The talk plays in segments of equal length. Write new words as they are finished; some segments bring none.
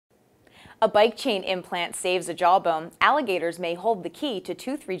A bike chain implant saves a jawbone, alligators may hold the key to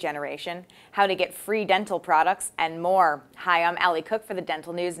tooth regeneration, how to get free dental products, and more. Hi, I'm Allie Cook for the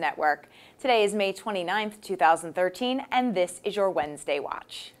Dental News Network. Today is May 29th, 2013, and this is your Wednesday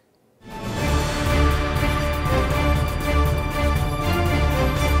Watch.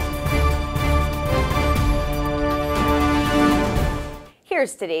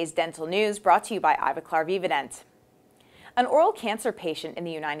 Here's today's dental news brought to you by Ivoclar Vivadent. An oral cancer patient in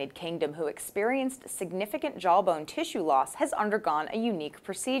the United Kingdom who experienced significant jawbone tissue loss has undergone a unique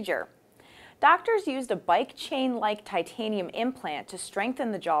procedure. Doctors used a bike chain-like titanium implant to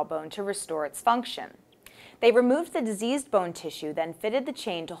strengthen the jawbone to restore its function. They removed the diseased bone tissue, then fitted the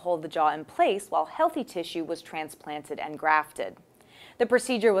chain to hold the jaw in place while healthy tissue was transplanted and grafted. The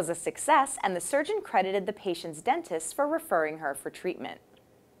procedure was a success, and the surgeon credited the patient's dentist for referring her for treatment.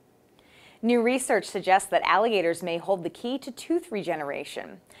 New research suggests that alligators may hold the key to tooth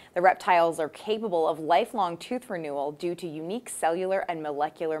regeneration. The reptiles are capable of lifelong tooth renewal due to unique cellular and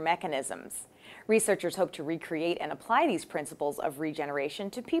molecular mechanisms. Researchers hope to recreate and apply these principles of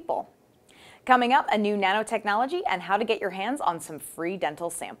regeneration to people. Coming up, a new nanotechnology and how to get your hands on some free dental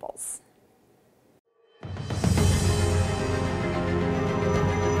samples.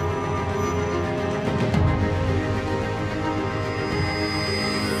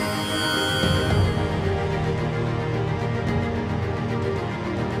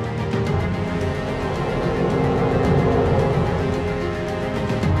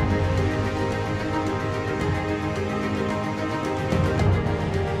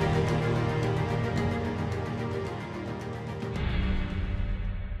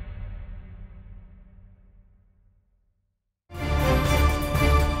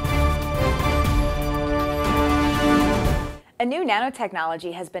 A new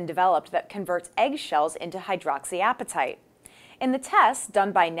nanotechnology has been developed that converts eggshells into hydroxyapatite. In the tests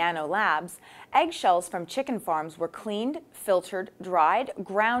done by Nano Labs, eggshells from chicken farms were cleaned, filtered, dried,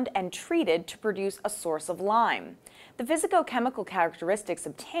 ground, and treated to produce a source of lime. The physicochemical characteristics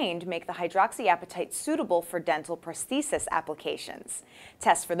obtained make the hydroxyapatite suitable for dental prosthesis applications.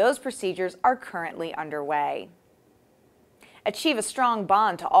 Tests for those procedures are currently underway. Achieve a strong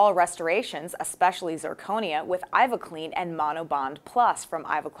bond to all restorations, especially zirconia, with Ivoclean and Monobond Plus from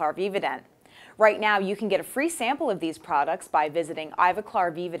Ivoclar Vivadent. Right now, you can get a free sample of these products by visiting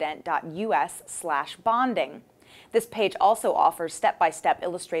ivoclarvivadent.us/bonding. This page also offers step-by-step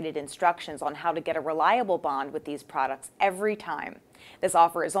illustrated instructions on how to get a reliable bond with these products every time. This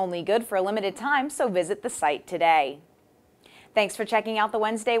offer is only good for a limited time, so visit the site today. Thanks for checking out the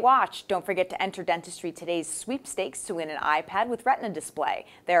Wednesday Watch. Don't forget to enter Dentistry Today's sweepstakes to win an iPad with Retina display.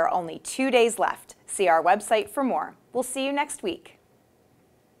 There are only 2 days left. See our website for more. We'll see you next week.